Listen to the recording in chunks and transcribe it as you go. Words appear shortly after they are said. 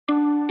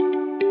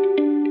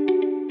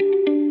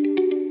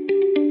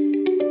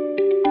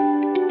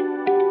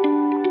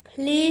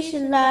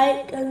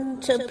like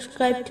and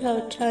subscribe to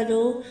our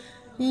channel.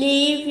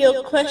 Leave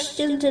your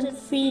questions and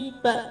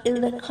feedback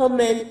in the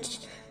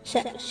comments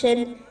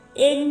section.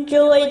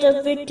 Enjoy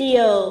the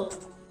video.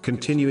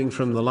 Continuing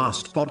from the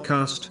last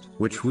podcast,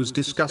 which was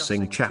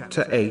discussing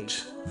chapter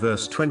 8,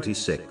 verse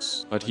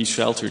 26. But he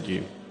sheltered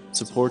you,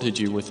 supported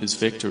you with his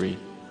victory,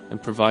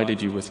 and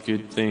provided you with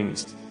good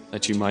things,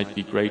 that you might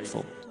be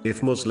grateful.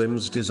 If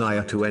Muslims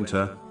desire to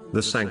enter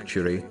the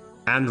sanctuary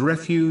and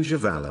refuge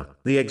of Allah,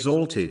 the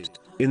Exalted,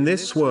 in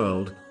this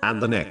world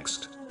and the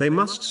next, they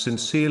must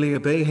sincerely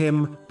obey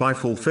Him by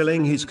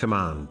fulfilling His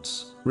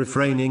commands,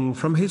 refraining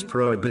from His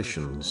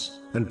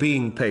prohibitions, and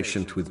being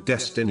patient with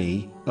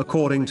destiny,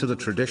 according to the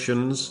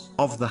traditions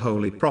of the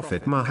Holy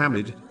Prophet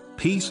Muhammad,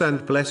 peace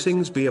and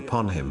blessings be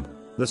upon him.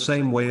 The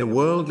same way a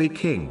worldly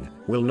king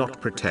will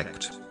not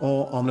protect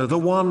or honor the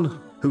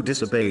one who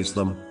disobeys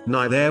them,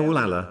 neither will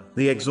Allah,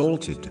 the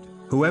Exalted.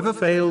 Whoever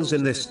fails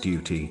in this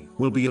duty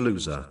will be a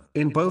loser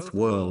in both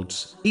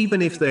worlds,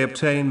 even if they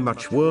obtain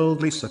much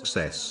worldly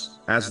success,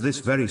 as this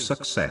very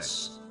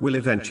success will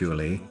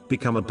eventually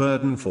become a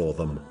burden for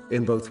them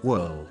in both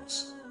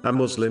worlds. A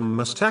Muslim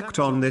must act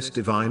on this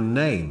divine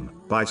name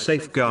by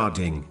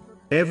safeguarding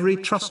every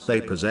trust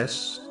they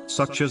possess,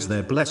 such as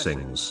their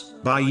blessings,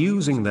 by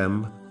using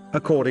them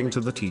according to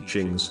the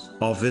teachings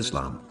of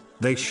Islam.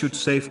 They should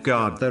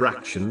safeguard their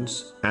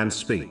actions and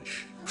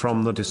speech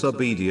from the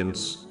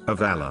disobedience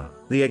of Allah,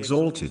 the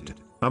Exalted.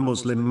 A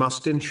Muslim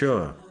must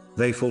ensure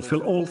they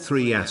fulfill all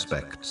three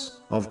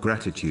aspects of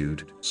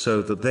gratitude,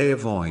 so that they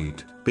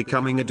avoid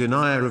becoming a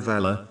denier of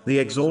Allah, the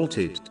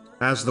Exalted,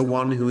 as the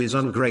one who is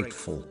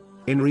ungrateful,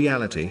 in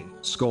reality,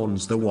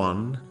 scorns the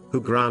one who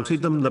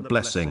granted them the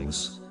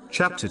blessings.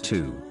 Chapter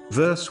 2,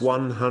 verse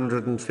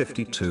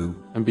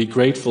 152. And be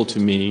grateful to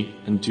me,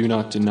 and do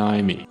not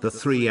deny me. The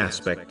three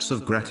aspects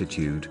of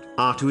gratitude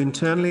are to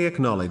internally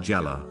acknowledge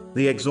Allah,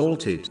 the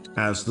Exalted,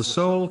 as the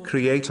sole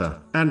creator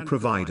and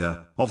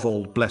provider of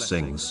all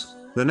blessings.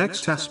 The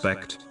next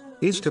aspect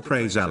is to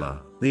praise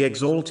Allah, the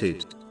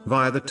Exalted,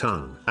 via the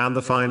tongue. And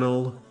the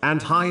final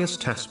and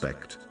highest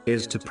aspect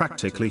is to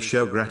practically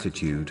show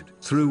gratitude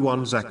through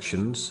one's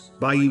actions,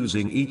 by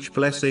using each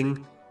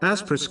blessing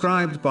as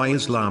prescribed by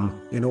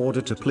Islam in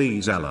order to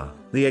please Allah,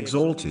 the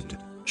Exalted.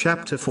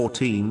 Chapter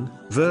 14,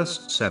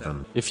 verse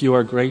 7. If you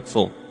are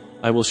grateful,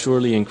 I will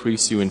surely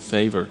increase you in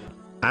favor.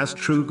 As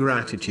true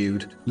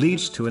gratitude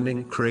leads to an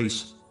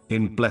increase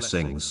in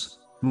blessings,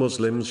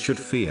 Muslims should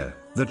fear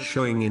that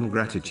showing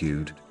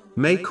ingratitude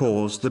may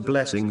cause the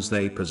blessings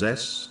they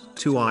possess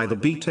to either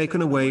be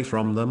taken away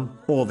from them,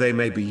 or they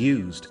may be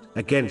used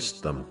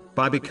against them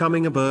by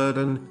becoming a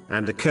burden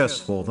and a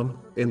curse for them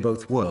in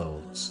both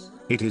worlds.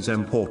 It is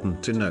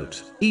important to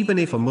note, even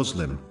if a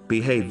Muslim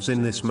behaves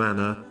in this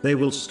manner, they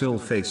will still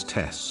face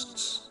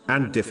tests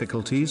and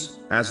difficulties,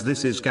 as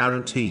this is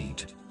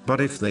guaranteed.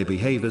 But if they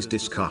behave as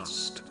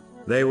discussed,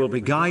 they will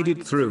be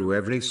guided through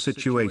every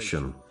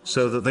situation,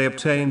 so that they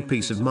obtain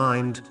peace of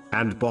mind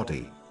and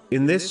body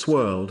in this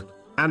world,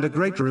 and a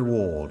great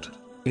reward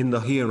in the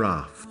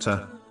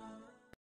hereafter.